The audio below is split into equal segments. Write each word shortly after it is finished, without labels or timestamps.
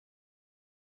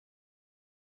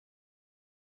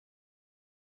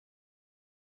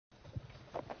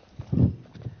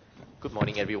Good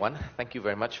morning, everyone. Thank you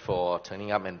very much for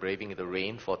turning up and braving the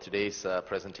rain for today's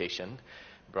presentation,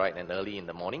 bright and early in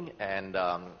the morning. And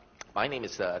my name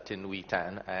is Tin Wee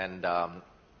Tan, and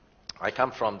I come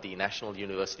from the National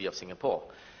University of Singapore.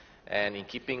 And in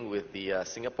keeping with the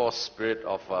Singapore spirit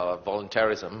of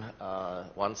voluntarism,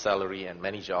 one salary and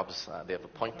many jobs, they have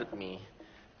appointed me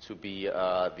to be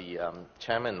the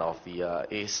chairman of the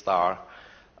A-Star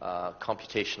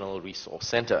Computational Resource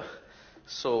Center.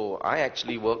 So I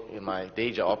actually work in my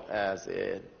day job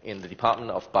in the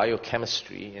Department of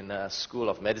Biochemistry in the School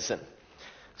of Medicine.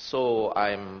 So I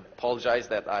apologize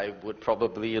that I would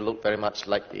probably look very much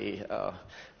like a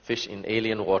fish in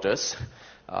alien waters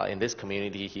in this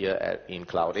community here in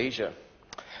CloudAsia.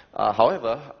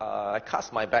 However, I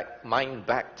cast my mind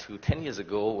back to 10 years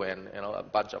ago when a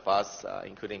bunch of us,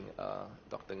 including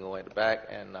Dr. Ngo at the back,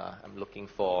 and I'm looking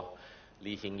for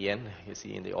Lee Hing Yen, is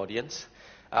he in the audience?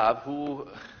 Who,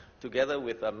 together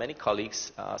with many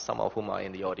colleagues, some of whom are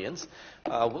in the audience,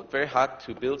 worked very hard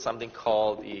to build something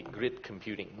called the grid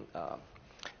computing.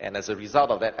 And as a result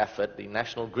of that effort, the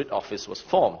National Grid Office was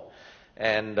formed.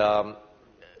 And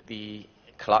the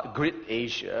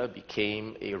CloudAsia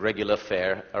became a regular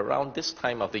fair around this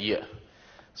time of the year.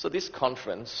 So this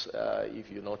conference, if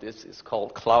you notice, is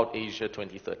called CloudAsia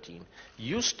 2013.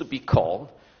 Used to be called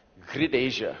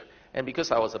GridAsia. And because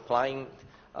I was applying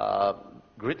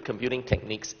grid computing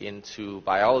techniques into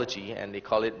biology, and they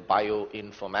call it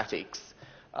bioinformatics.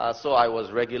 So I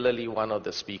was regularly one of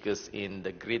the speakers in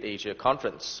the GridAsia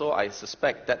conference. So I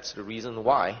suspect that's the reason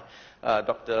why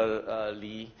Dr.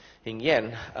 Lee Hing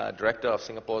Yen, director of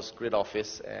Singapore's Grid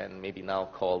Office, and maybe now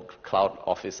called Cloud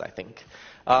Office, I think,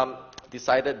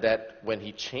 decided that when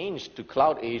he changed to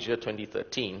CloudAsia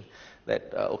 2013,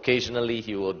 that occasionally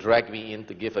he will drag me in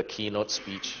to give a keynote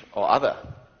speech or other.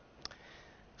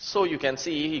 So you can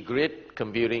see grid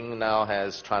computing now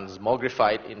has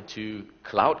transmogrified into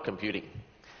cloud computing.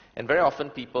 And very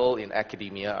often people in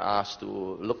academia are asked to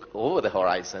look over the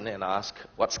horizon and ask,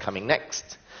 what's coming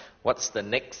next? What's the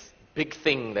next big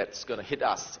thing that's going to hit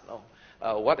us?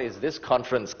 What is this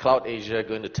conference, CloudAsia,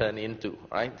 going to turn into,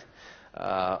 right?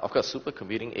 Of course,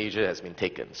 Supercomputing Asia has been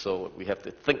taken, so we have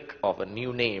to think of a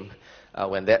new name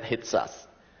when that hits us.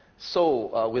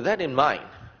 So with that in mind,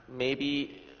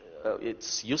 maybe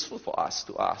it's useful for us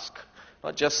to ask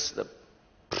not just the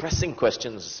pressing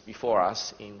questions before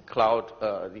us in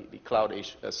the Cloud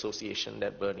Association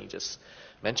that Bernie just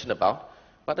mentioned about,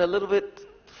 but a little bit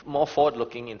more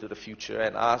forward-looking into the future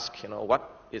and ask,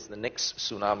 what is the next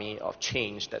tsunami of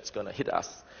change that's going to hit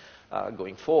us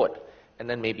going forward, and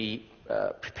then maybe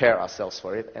prepare ourselves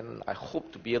for it. And I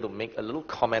hope to be able to make a little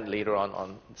comment later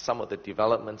on some of the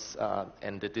developments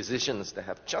and the decisions that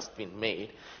have just been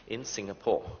made in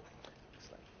Singapore.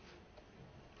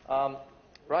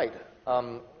 Right.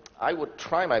 I would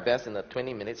try my best in the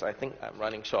 20 minutes. I think I'm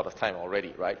running short of time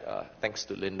already, right? Thanks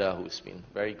to Linda, who's been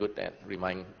very good at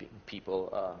reminding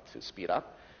people to speed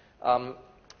up.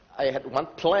 I had one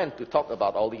plan to talk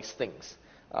about all these things,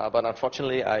 but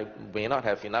unfortunately I may not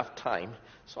have enough time,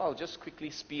 so I'll just quickly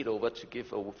speed over to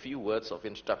give a few words of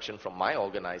introduction from my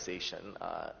organization,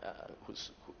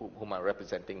 whom I'm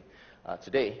representing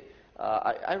today.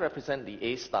 I represent the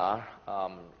A-Star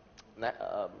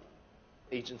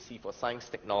Agency for Science,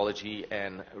 Technology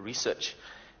and Research.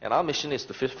 And our mission is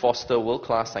to foster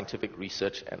world-class scientific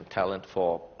research and talent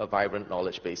for a vibrant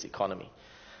knowledge-based economy.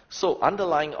 So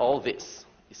underlying all this,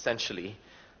 essentially,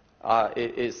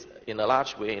 is in a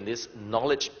large way in this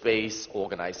knowledge-based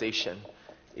organization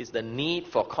is the need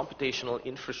for computational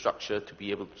infrastructure to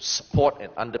be able to support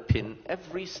and underpin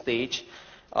every stage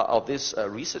of this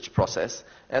research process,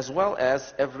 as well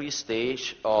as every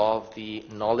stage of the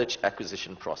knowledge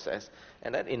acquisition process,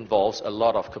 and that involves a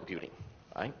lot of computing,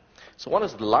 right? So one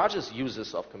of the largest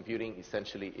users of computing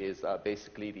essentially is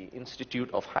basically the Institute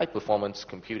of High Performance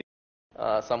Computing,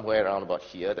 somewhere around about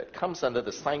here, that comes under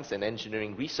the science and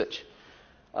engineering research.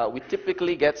 We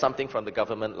typically get something from the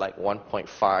government like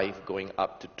 1.5 going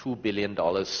up to $2 billion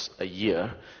a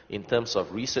year in terms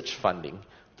of research funding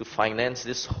to finance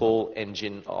this whole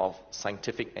engine of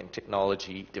scientific and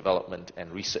technology development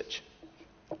and research.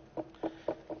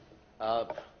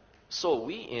 So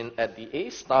we at the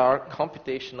A-Star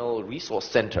Computational Resource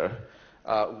Center,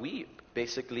 we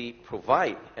basically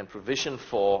provide and provision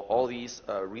for all these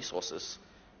resources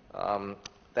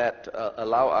that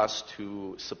allow us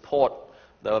to support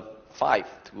the 5,000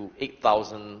 to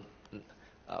 8,000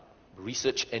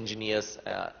 research engineers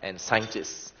and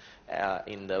scientists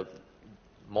in the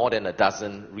more than a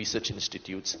dozen research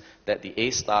institutes that the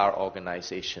A-Star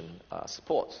organization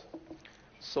supports.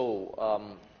 So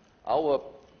our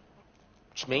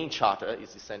main charter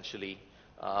is essentially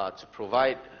to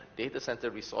provide data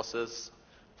center resources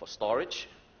for storage,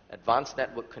 advanced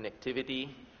network connectivity,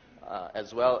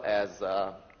 as well as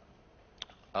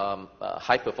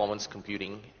high-performance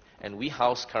computing. And we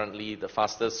house currently the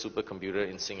fastest supercomputer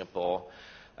in Singapore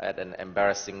at an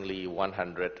embarrassingly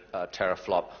 100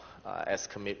 teraflop, as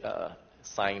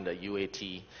signed a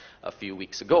UAT a few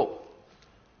weeks ago.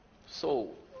 So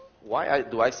why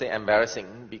do I say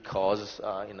embarrassing? Because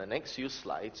in the next few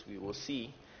slides, we will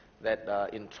see that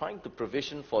in trying to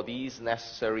provision for these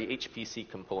necessary HPC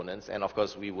components, and of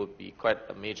course we would be quite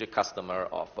a major customer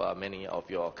of many of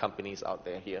your companies out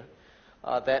there here,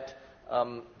 that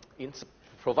in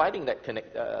providing that,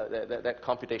 that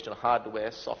computational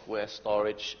hardware, software,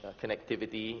 storage,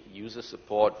 connectivity, user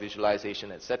support,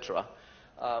 visualization, etc.,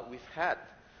 we've had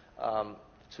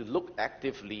to look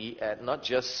actively at not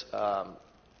just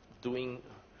doing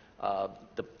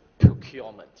the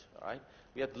procurement, right?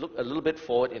 We have to look a little bit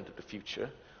forward into the future.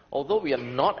 Although we are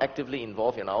not actively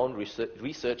involved in our own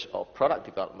research or product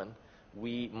development,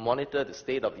 we monitor the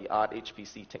state-of-the-art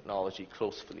HPC technology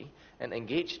closely and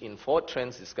engage in forward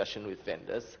trends discussion with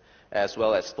vendors, as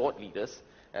well as thought leaders,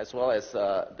 as well as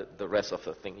the rest of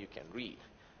the thing you can read.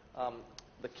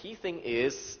 The key thing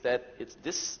is that it's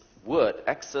this word,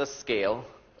 exascale.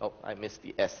 Oh, I missed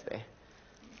the S there.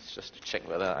 It's just to check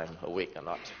whether I'm awake or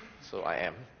not. So I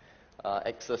am.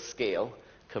 Exascale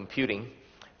computing.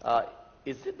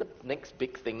 Is it the next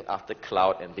big thing after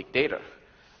cloud and big data?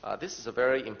 This is a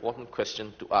very important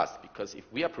question to us, because if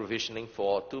we are provisioning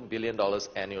for $2 billion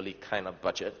annually kind of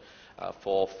budget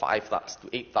for 5,000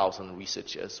 to 8,000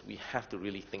 researchers, we have to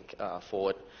really think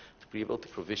forward to be able to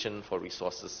provision for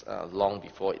resources long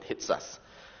before it hits us.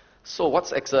 So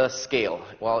what's exascale?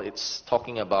 Well, it's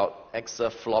talking about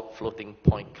ExaFlop floating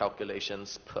point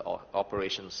calculations per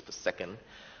operations per second.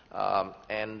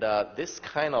 This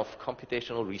kind of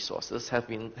computational resources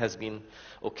has been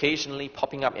occasionally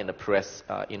popping up in the press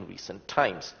in recent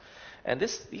times. And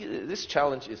this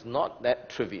challenge is not that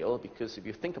trivial, because if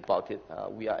you think about it,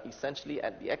 we are essentially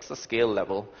at the exascale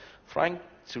level trying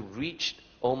to reach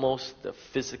almost the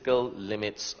physical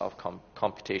limits of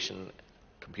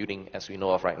computing as we know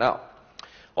of right now.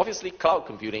 Obviously, cloud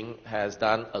computing has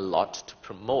done a lot to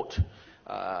promote,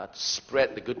 to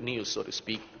spread the good news, so to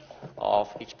speak, of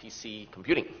HPC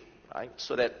computing, right?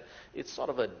 So that it's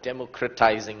sort of a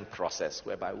democratizing process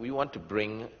whereby we want to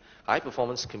bring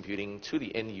high-performance computing to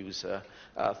the end user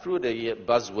through the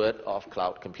buzzword of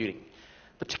cloud computing.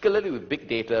 Particularly with big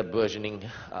data burgeoning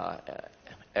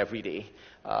every day,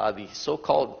 the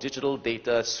so-called digital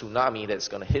data tsunami that's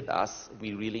going to hit us,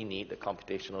 we really need the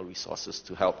computational resources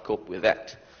to help cope with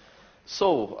that.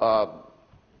 So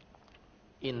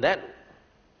in that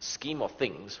scheme of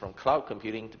things, from cloud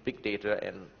computing to big data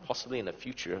and possibly in the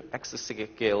future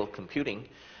exascale computing,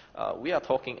 we are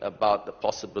talking about the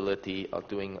possibility of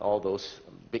doing all those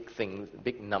big things,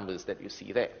 big numbers that you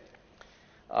see there.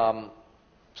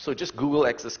 So just Google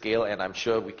exascale, and I'm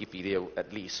sure Wikipedia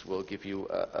at least will give you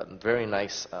a very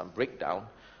nice breakdown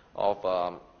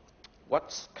of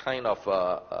what kind of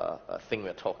a thing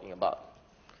we're talking about.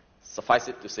 Suffice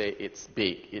it to say, it's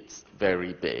big. It's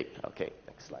very big. Okay,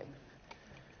 next slide.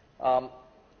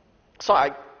 So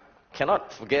I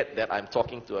cannot forget that I'm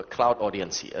talking to a cloud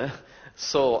audience here.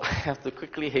 So I have to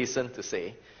quickly hasten to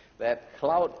say that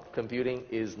cloud computing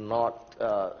is not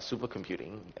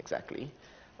supercomputing exactly.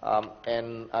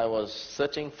 And I was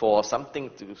searching for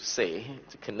something to say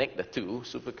to connect the two,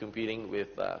 supercomputing with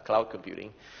cloud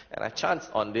computing. And I chanced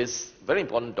on this very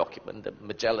important document, the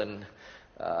Magellan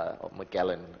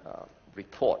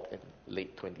report in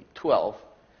late 2012.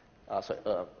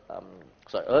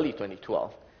 Early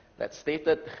 2012, that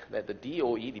stated that the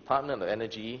DOE, Department of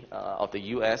Energy of the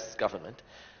US government,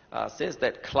 says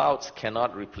that clouds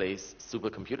cannot replace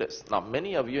supercomputers. Now,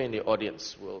 many of you in the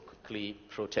audience will quickly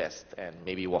protest and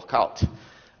maybe walk out.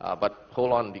 But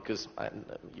hold on, because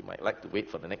you might like to wait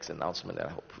for the next announcement that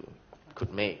I hope you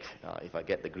could make if I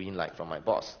get the green light from my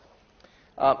boss.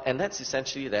 And that's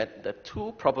essentially that the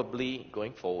two probably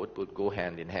going forward would go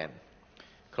hand in hand.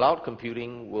 Cloud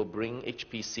computing will bring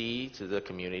HPC to the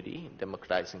community,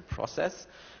 democratizing process.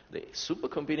 The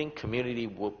supercomputing community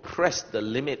will press the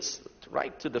limits,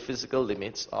 right to the physical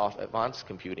limits of advanced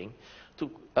computing, to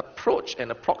approach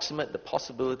and approximate the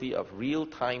possibility of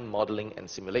real-time modeling and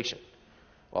simulation.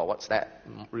 Well, what's that?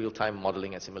 Real-time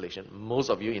modeling and simulation. Most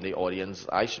of you in the audience,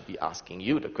 I should be asking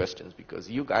you the questions, because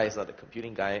you guys are the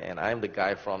computing guy and I'm the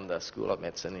guy from the School of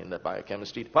Medicine in the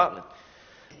biochemistry department.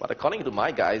 But according to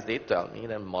my guys, they tell me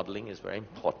that modeling is very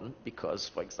important because,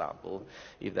 for example,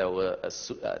 if there were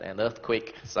an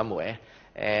earthquake somewhere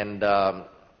and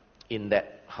in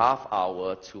that half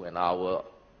hour to an hour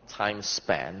time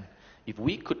span, if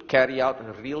we could carry out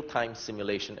a real-time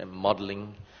simulation and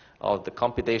modeling of the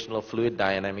computational fluid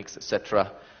dynamics,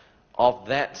 etc., of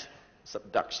that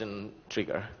subduction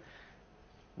trigger,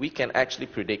 we can actually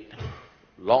predict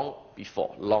long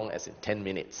before, long as in 10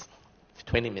 minutes,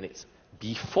 20 minutes,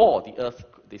 before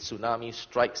the tsunami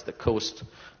strikes the coast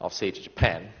of, say,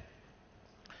 Japan,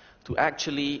 to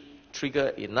actually trigger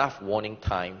enough warning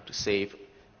time to save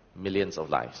millions of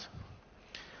lives.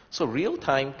 So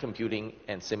real-time computing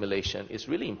and simulation is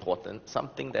really important,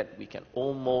 something that we can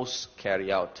almost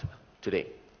carry out today.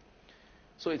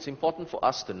 So it's important for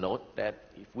us to note that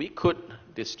if we could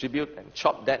distribute and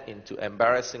chop that into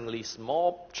embarrassingly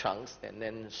small chunks and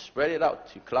then spread it out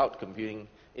to cloud computing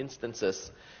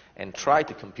instances and try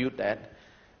to compute that,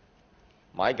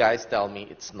 my guys tell me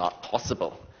it's not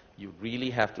possible. You really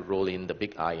have to roll in the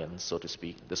big iron, so to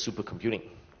speak, the supercomputing.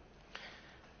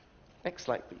 Next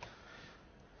slide, please.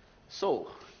 So,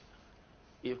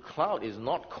 if cloud is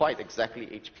not quite exactly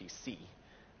HPC,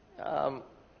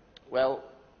 well,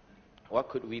 what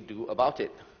could we do about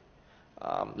it?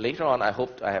 Later on, I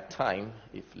hope I have time,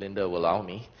 if Linda will allow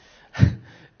me,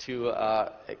 to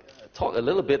talk a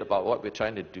little bit about what we're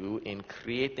trying to do in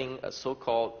creating a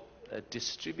so-called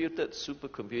distributed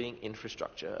supercomputing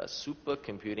infrastructure, a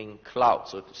supercomputing cloud,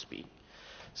 so to speak,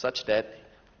 such that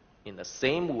in the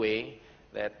same way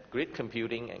that grid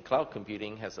computing and cloud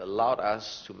computing has allowed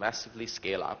us to massively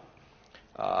scale up,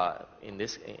 in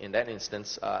the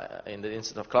instance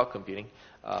of cloud computing,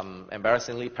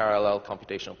 embarrassingly parallel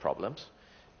computational problems,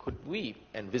 could we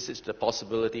envisage the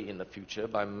possibility in the future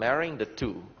by marrying the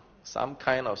two, some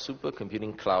kind of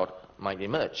supercomputing cloud might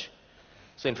emerge?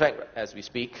 So in fact, as we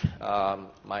speak,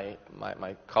 my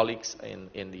colleagues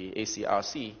in the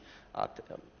ACRC are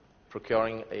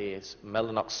procuring a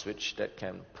Mellanox switch that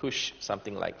can push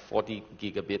something like 40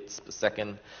 gigabits per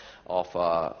second of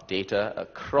data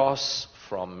across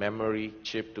from memory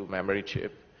chip to memory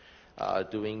chip,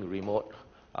 doing remote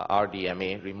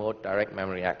RDMA, remote direct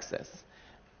memory access.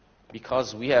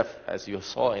 Because we have, as you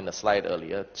saw in the slide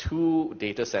earlier, two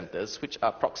data centers which are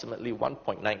approximately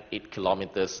 1.98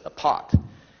 kilometers apart.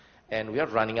 And we are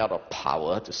running out of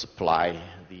power to supply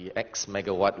the X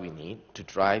megawatt we need to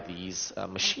drive these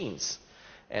machines.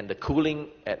 And the cooling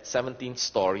at 17th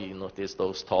story, you notice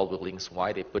those tall buildings,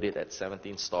 why they put it at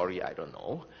 17th story, I don't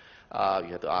know.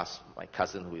 You have to ask my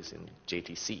cousin who is in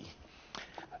JTC.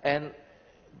 And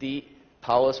the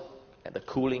powers and the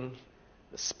cooling,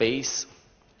 the space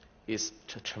is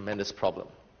a tremendous problem.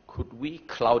 Could we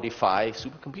cloudify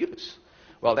supercomputers?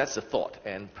 Well, that's the thought,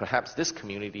 and perhaps this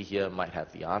community here might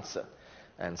have the answer,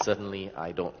 and certainly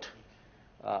I don't.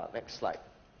 Next slide.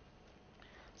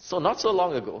 So not so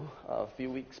long ago, a few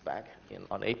weeks back,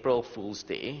 on April Fool's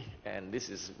Day, and this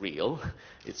is real,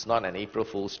 it's not an April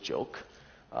Fool's joke,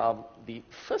 the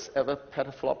first ever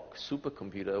petaflop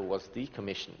supercomputer was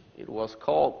decommissioned. It was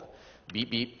called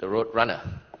Beep Beep the Roadrunner.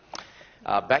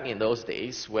 Back in those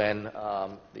days when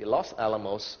the Los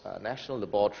Alamos National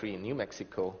Laboratory in New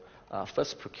Mexico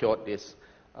first procured this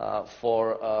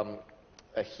for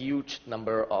a huge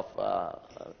number of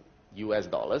US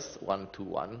dollars,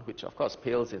 121, which of course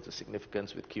pales into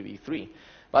significance with QE3.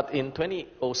 But in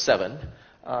 2007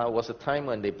 was a time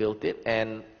when they built it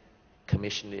and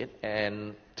commissioned it,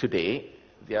 and today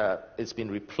it's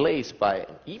been replaced by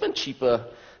an even cheaper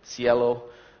Cielo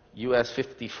US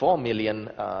 54 million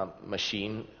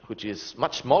machine, which is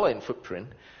much smaller in footprint,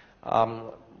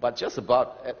 but just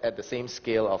about at the same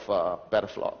scale of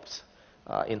petaflops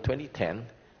in 2010,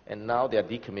 and now they are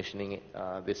decommissioning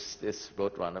this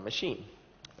Roadrunner machine.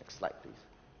 Next slide, please.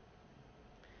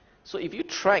 So if you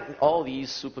track all these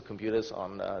supercomputers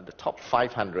on the top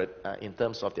 500 in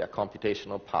terms of their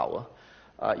computational power,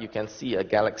 you can see a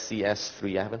Galaxy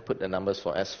S3. I haven't put the numbers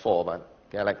for S4, but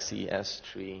Galaxy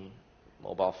S3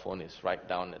 mobile phone is right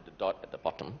down at the dot at the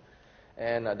bottom.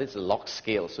 And this is a log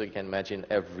scale, so you can imagine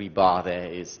every bar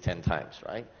there is 10 times,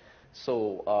 right?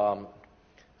 So,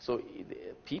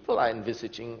 people are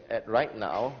envisaging right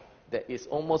now there is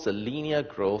almost a linear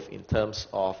growth in terms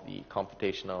of the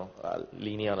computational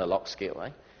linear on a log scale,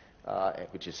 right?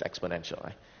 Which is exponential,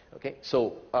 right? Okay,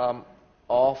 so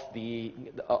of the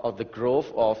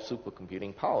growth of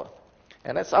supercomputing power,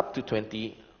 and that's up to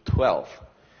 2012.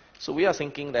 So we are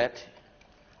thinking that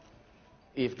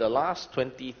if the last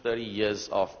 20, 30 years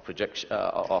of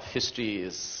history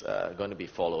is going to be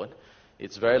followed,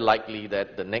 it's very likely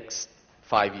that the next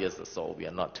 5 years or so, we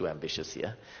are not too ambitious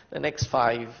here, the next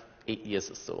 5, 8 years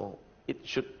or so, it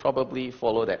should probably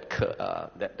follow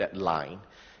that line.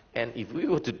 And if we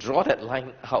were to draw that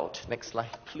line out, next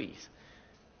slide please,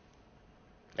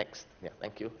 Next. Yeah,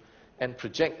 thank you. And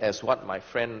project as what my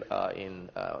friend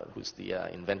who's the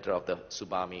inventor of the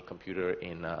Tsubame computer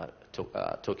in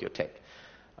Tokyo Tech,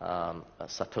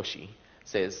 Satoshi,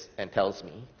 says and tells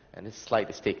me, and this slide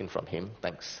is taken from him,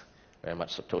 thanks very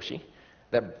much Satoshi,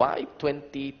 that by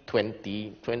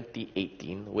 2020,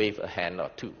 2018, wave a hand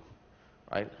or two,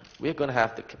 right? We're going to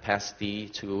have the capacity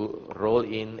to roll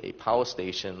in a power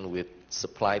station with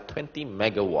supply 20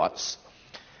 megawatts,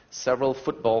 several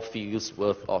football fields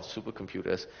worth of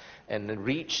supercomputers, and then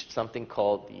reach something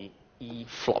called the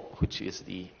ExaFlop, which is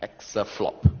the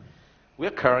ExaFlop.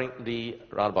 We're currently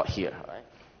around about here, right?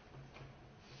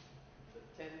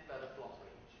 The 10 petaflop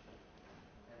range.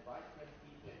 And by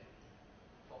 2010,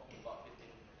 talking about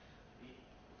hitting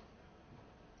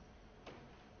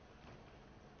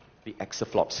the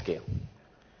ExaFlop scale.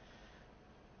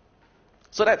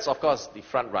 So that's, of course, the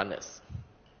front runners.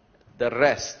 The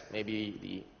rest, maybe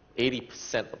the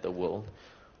 80% of the world,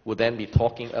 will then be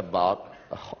talking about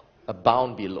a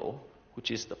bound below,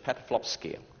 which is the petaflop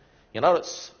scale. In other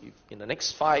words, in the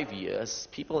next 5 years,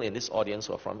 people in this audience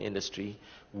who are from industry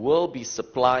will be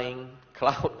supplying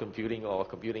cloud computing or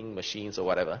computing machines or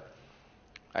whatever,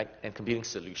 right, and computing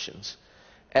solutions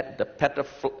at the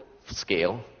petaflop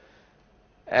scale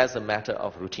as a matter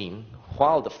of routine,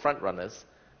 while the front runners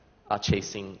are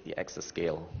chasing the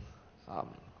exascale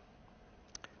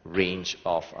range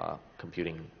of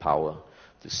computing power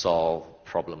to solve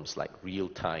problems like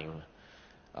real-time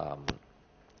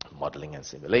modeling and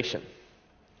simulation.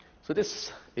 So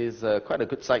this is quite a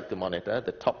good site to monitor,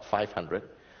 the top 500.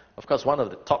 Of course, one of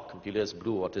the top computers,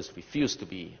 Blue Waters, refused to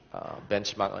be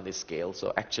benchmarked on this scale,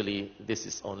 so actually this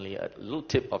is only a little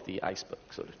tip of the iceberg,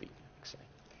 so to speak.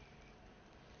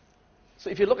 So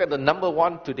if you look at the number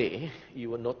one today, you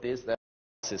will notice that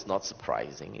this is not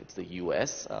surprising. It's the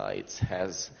US. It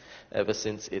has, ever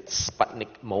since its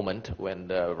Sputnik moment when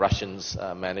the Russians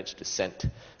managed to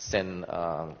send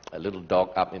a little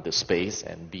dog up into space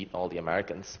and beat all the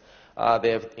Americans, they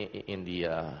have in the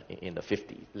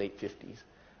late 50s.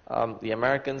 The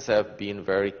Americans have been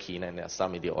very keen, and there are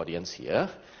some in the audience here,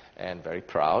 and very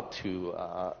proud to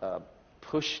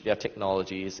push their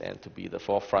technologies and to be the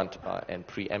forefront and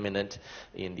preeminent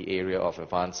in the area of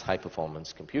advanced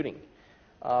high-performance computing.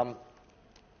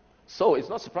 So it's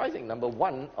not surprising, number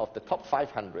one of the top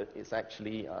 500 is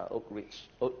actually Oak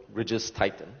Ridge's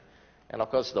Titan. And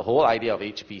of course, the whole idea of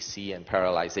HPC and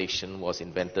parallelization was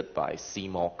invented by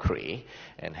Seymour Cray,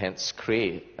 and hence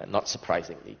Cray, not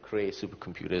surprisingly, Cray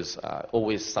supercomputers are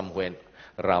always somewhere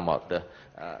around about the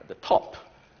top.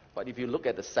 But if you look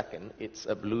at the second, it's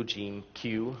a Blue Gene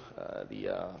Q,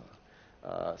 the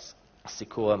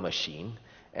Sequoia machine.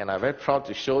 And I'm very proud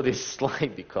to show this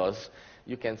slide because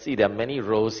you can see there are many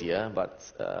rows here,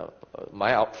 but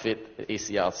my outfit,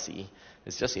 ACRC,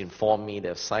 has just informed me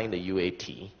they've signed the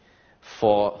UAT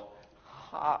for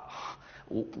half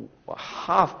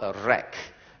a rack.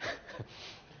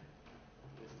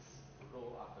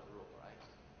 Row after row, right?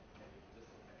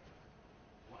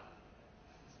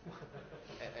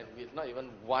 And with not even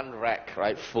one rack,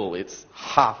 right, full, it's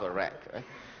half a rack, right?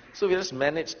 So we just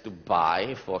managed to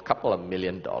buy for a couple of $1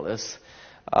 million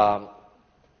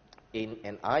in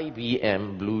an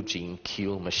IBM Blue Gene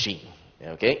Q machine,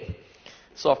 okay?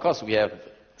 So of course we have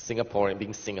Singapore, and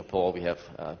being Singapore, we have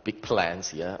big plans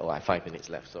here. Oh, I have 5 minutes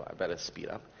left, so I better speed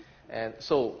up. And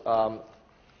so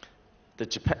the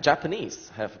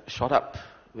Japanese have shot up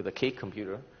with a K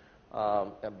computer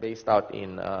based out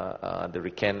in the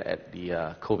Riken at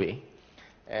the Kobe.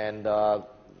 And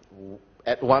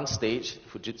at one stage,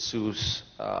 Fujitsu's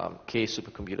K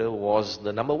supercomputer was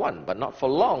the number one, but not for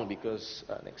long because,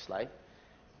 next slide,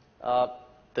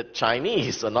 the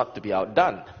Chinese are not to be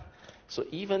outdone. So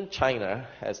even China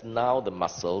has now the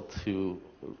muscle to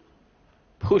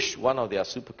push one of their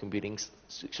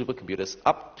supercomputers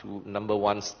up to number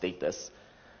one status,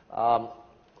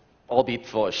 albeit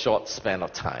for a short span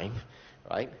of time,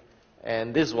 right?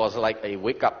 And this was like a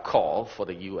wake-up call for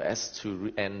the US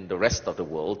and the rest of the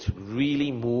world to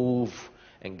really move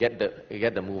and get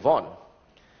the move on.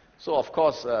 So of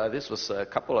course, this was a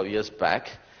couple of years back,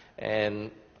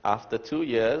 and after 2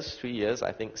 years, 3 years,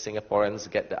 I think Singaporeans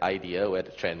get the idea where the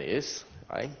trend is,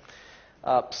 right?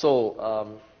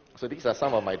 So these are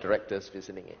some of my directors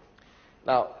visiting it.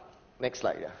 Now, next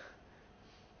slide, yeah.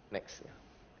 Next, yeah.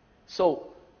 So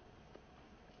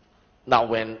now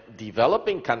when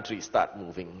developing countries start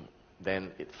moving,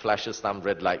 then it flashes some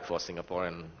red light for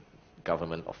Singaporean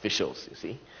government officials, you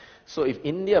see. So if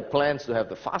India plans to have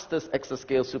the fastest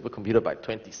exascale supercomputer by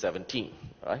 2017,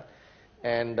 right?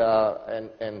 And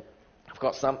Of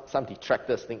course, some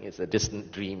detractors think it's a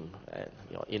distant dream, and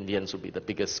Indians will be the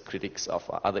biggest critics of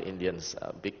other Indians'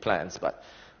 big plans. But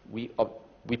we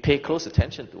pay close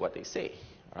attention to what they say,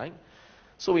 right?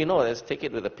 So we know, let's take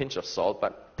it with a pinch of salt,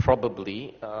 but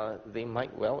probably they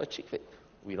might well achieve it.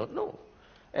 We don't know.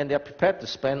 And they're prepared to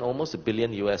spend almost $1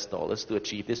 billion to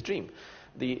achieve this dream.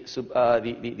 The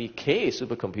K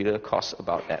supercomputer costs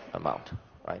about that amount,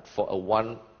 right, for a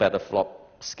 1 petaflop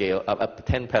scale, a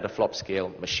 10 petaflop scale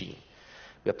machine.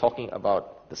 We're talking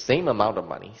about the same amount of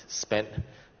money spent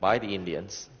by the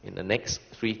Indians in the next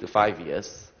 3 to 5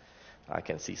 years. I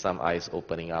can see some eyes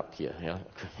opening up here.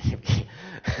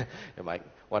 You might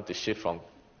want to shift from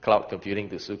cloud computing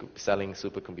to selling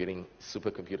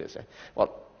supercomputers. Right?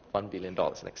 Well, $1 billion.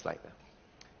 Next slide.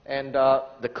 And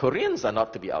the Koreans are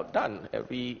not to be outdone.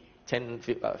 Every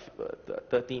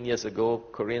 13 years ago,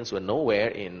 Koreans were nowhere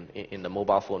in the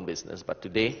mobile phone business, but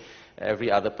today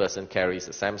every other person carries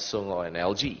a Samsung or an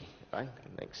LG, right,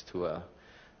 next to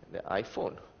the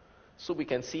iPhone. So we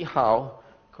can see how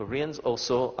Koreans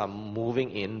also are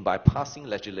moving in by passing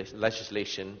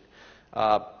legislation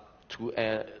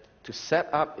to set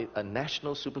up a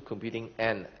national supercomputing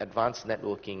and advanced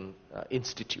networking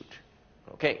institute.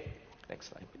 Okay, next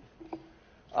slide, please.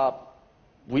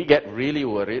 We get really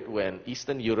worried when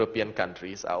Eastern European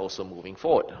countries are also moving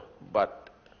forward, but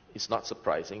it's not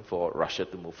surprising for Russia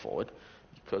to move forward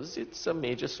because it's a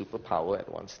major superpower at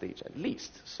one stage at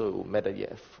least. So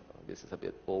Medvedev, this is a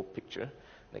bit old picture.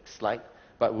 Next slide.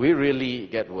 But we really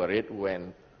get worried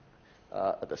when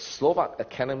the Slovak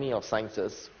Academy of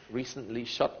Sciences recently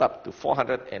shot up to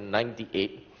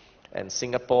 498, and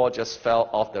Singapore just fell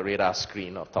off the radar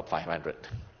screen of top 500.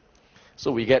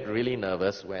 So we get really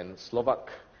nervous when Slovak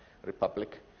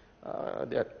Republic,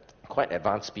 they're quite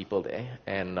advanced people there,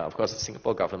 and of course the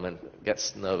Singapore government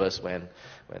gets nervous when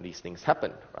these things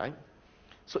happen, right?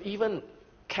 So even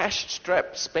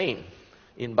cash-strapped Spain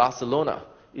in Barcelona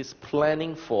is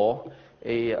planning for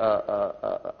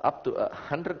up to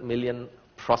 100 million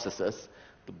processors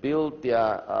to build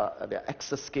their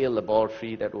exascale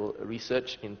laboratory that will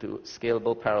research into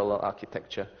scalable parallel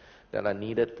architecture that are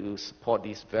needed to support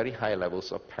these very high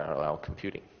levels of parallel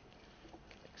computing.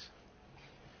 Thanks.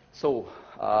 So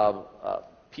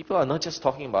people are not just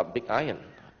talking about big iron,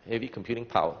 heavy computing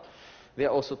power. They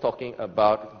are also talking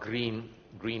about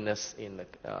greenness in the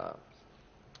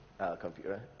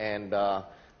computer, and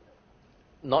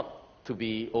not to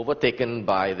be overtaken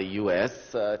by the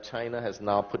US, China has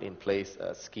now put in place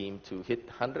a scheme to hit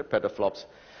 100 petaflops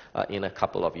in a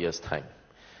couple of years' time.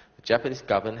 The Japanese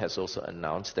government has also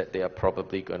announced that they are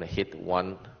probably going to hit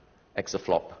 1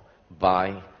 exaflop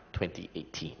by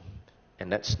 2018.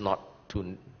 And that's not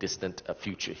too distant a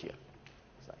future here.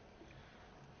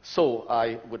 So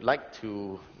I would like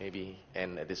to maybe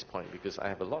end at this point because I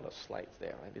have a lot of slides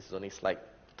there. Right? This is only slide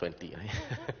 20. Right?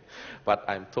 But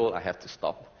I'm told I have to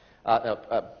stop.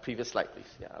 Previous slide,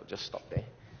 please. Yeah, I'll just stop there.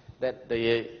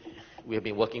 We have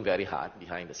been working very hard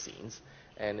behind the scenes.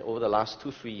 And over the last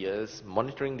 2-3 years,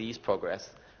 monitoring these progress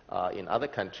in other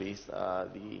countries,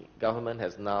 the government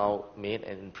has now made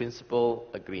an in-principle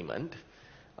agreement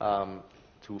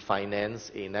to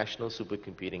finance a national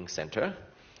supercomputing center.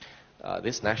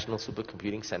 This national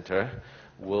supercomputing center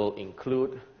will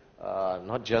include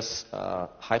not just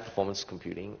high-performance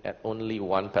computing at only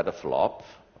 1 petaflop,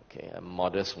 okay, a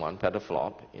modest 1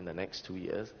 petaflop in the next 2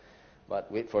 years,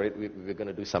 but wait for it, we're going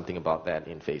to do something about that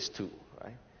in phase 2,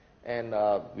 right? And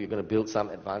we're going to build some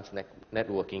advanced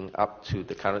networking up to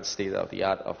the current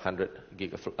state-of-the-art of 100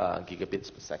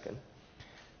 gigabits per second.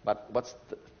 But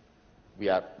we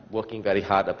are working very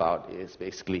hard about is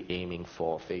basically aiming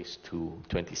for phase 2,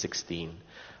 2016,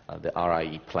 the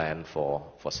RIE plan for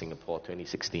Singapore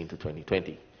 2016 to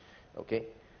 2020. Okay,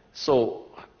 so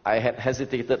I had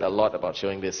hesitated a lot about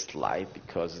showing this slide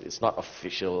because it's not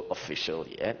official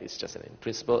yet. It's just an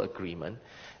in-principle agreement.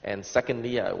 And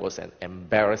secondly, it was an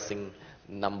embarrassing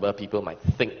number. People might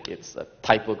think it's a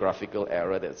typographical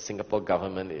error that the Singapore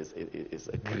government is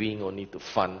agreeing only to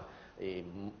fund a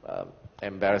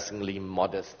embarrassingly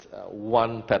modest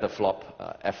 1 petaflop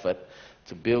effort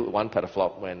to build 1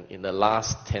 petaflop when in the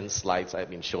last 10 slides I've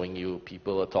been showing you,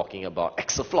 people are talking about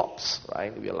exaflops,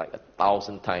 right? We are like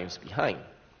 1,000 times behind.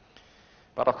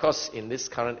 But of course, in this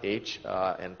current age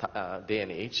day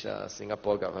and age,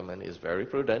 Singapore government is very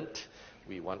prudent.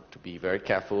 We want to be very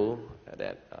careful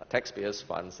that taxpayers'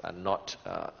 funds are not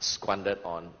squandered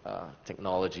on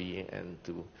technology and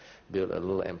to build a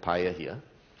little empire here.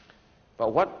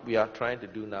 But what we are trying to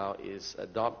do now is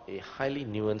adopt a highly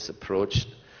nuanced approach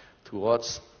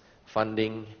towards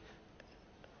funding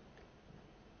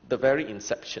the very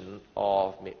inception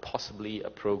of possibly a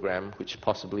program which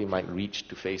possibly might reach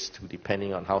to phase 2,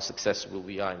 depending on how successful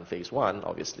we are in phase 1,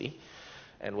 obviously,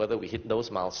 and whether we hit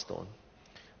those milestones,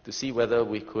 to see whether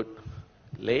we could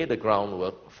lay the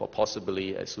groundwork for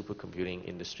possibly a supercomputing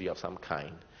industry of some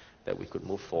kind that we could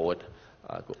move forward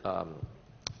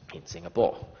in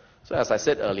Singapore. So as I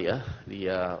said earlier,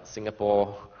 the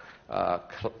Singapore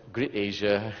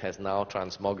CloudAsia has now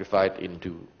transmogrified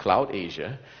into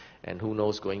CloudAsia, and who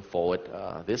knows, going forward,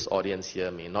 this audience here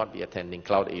may not be attending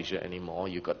CloudAsia anymore.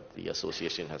 The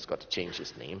association has got to change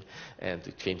its name and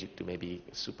to change it to maybe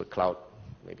Super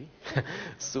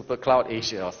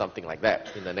CloudAsia or something like that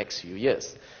in the next few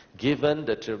years. Given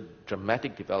the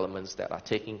dramatic developments that are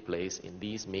taking place in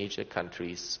these major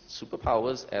countries,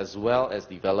 superpowers as well as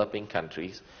developing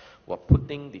countries, we're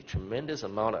putting the tremendous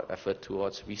amount of effort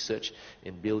towards research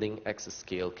in building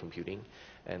exascale computing.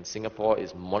 And Singapore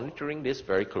is monitoring this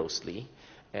very closely,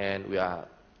 and we are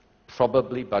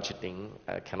probably budgeting,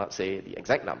 I cannot say the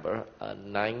exact number, a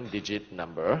 9-digit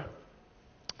number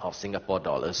of Singapore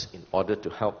dollars in order to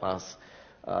help us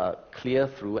clear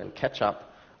through and catch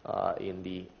up in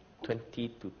the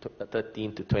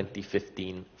 2013 to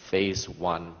 2015 phase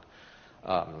 1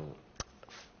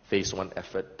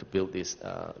 effort to build this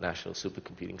National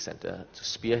Supercomputing Center to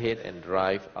spearhead and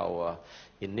drive our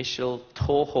initial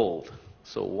toehold.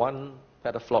 So 1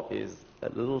 petaflop is a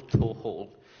little toehold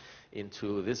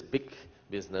into this big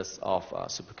business of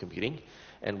supercomputing,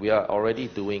 and we are already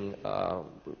doing a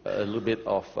little bit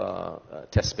of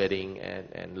test bedding and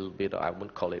a little bit of, I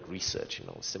wouldn't call it research,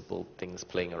 simple things,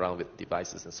 playing around with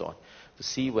devices and so on, to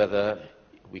see whether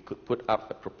we could put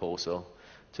up a proposal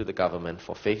to the government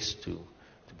for phase 2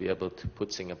 to be able to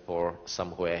put Singapore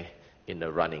somewhere in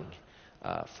the running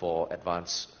for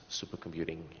advanced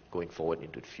supercomputing going forward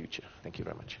into the future. Thank you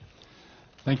very much.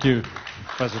 Thank you,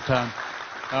 Professor Tan.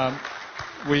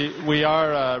 We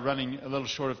are running a little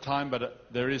short of time, but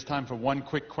there is time for one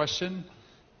quick question,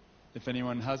 if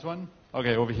anyone has one.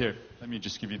 Okay, over here. Let me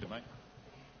just give you the mic.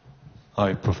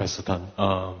 Hi, Professor Tan.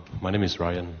 My name is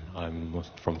Ryan. I'm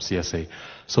from CSA.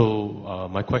 So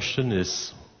my question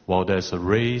is, while there's a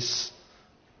race,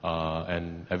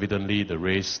 and evidently the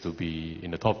race to be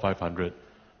in the top 500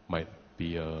 might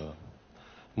be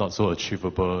not so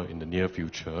achievable in the near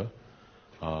future,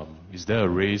 is there a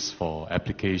race for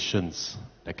applications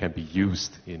that can be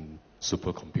used in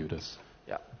supercomputers?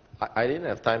 Yeah, I didn't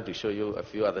have time to show you a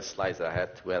few other slides that I had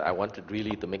where I wanted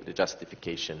really to make the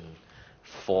justification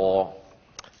for,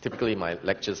 typically my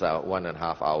lectures are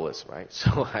 1.5 hours, right?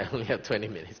 So I only have 20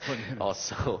 minutes or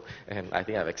so, and I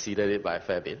think I've exceeded it by a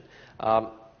fair bit.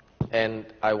 And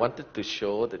I wanted to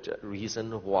show the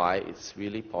reason why it's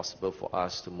really possible for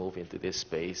us to move into this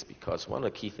space, because one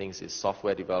of the key things is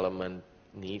software development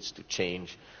needs to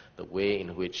change. The way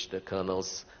in which the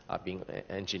kernels are being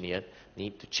engineered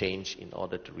need to change in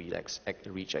order to reach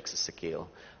exascale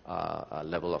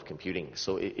level of computing.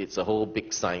 So it's a whole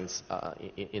big science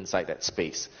inside that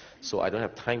space. So I don't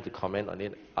have time to comment on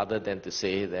it other than to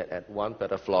say that at 1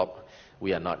 petaflop,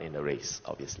 we are not in a race,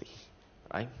 obviously,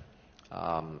 right?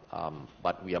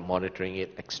 But we are monitoring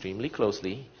it extremely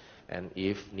closely, and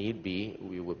if need be,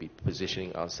 we will be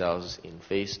positioning ourselves in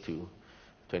phase 2,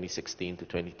 2016 to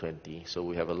 2020. So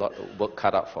we have a lot of work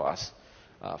cut out for us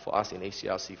in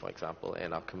ACRC, for example,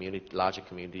 and our larger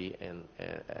community in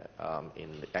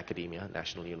academia,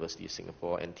 National University of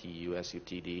Singapore, NTU,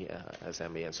 SUTD,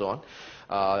 SMA, and so on.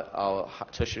 Our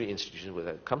tertiary institutions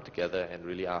will come together and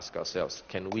really ask ourselves,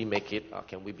 can we make it, or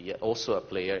can we be also a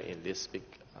player in this big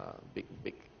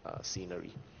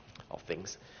scenery of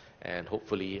things? And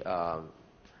hopefully,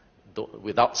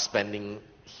 without spending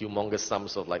humongous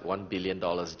sums of like $1 billion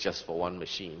just for one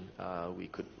machine, we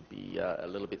could be a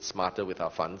little bit smarter with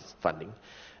our funding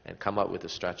and come up with a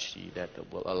strategy that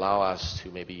will allow us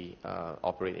to maybe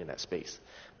operate in that space.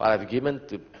 But I've given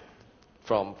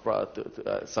from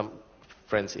some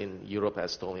friends in Europe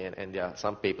has told me, and there are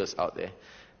some papers out there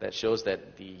that shows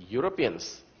that the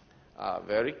Europeans are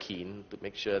very keen to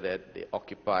make sure that they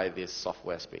occupy this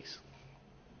software space.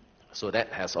 So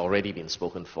that has already been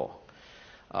spoken for.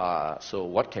 So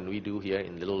what can we do here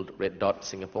in little red dot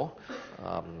Singapore?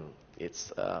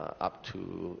 It's up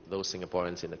to those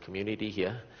Singaporeans in the community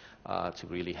here to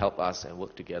really help us and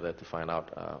work together to find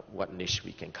out what niche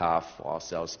we can carve for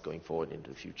ourselves going forward into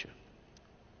the future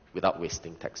without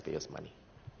wasting taxpayers' money,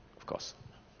 of course.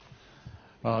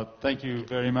 Thank you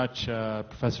very much,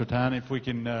 Professor Tan. If we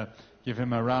can give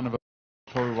him a round of applause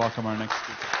before we welcome our next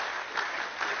speaker.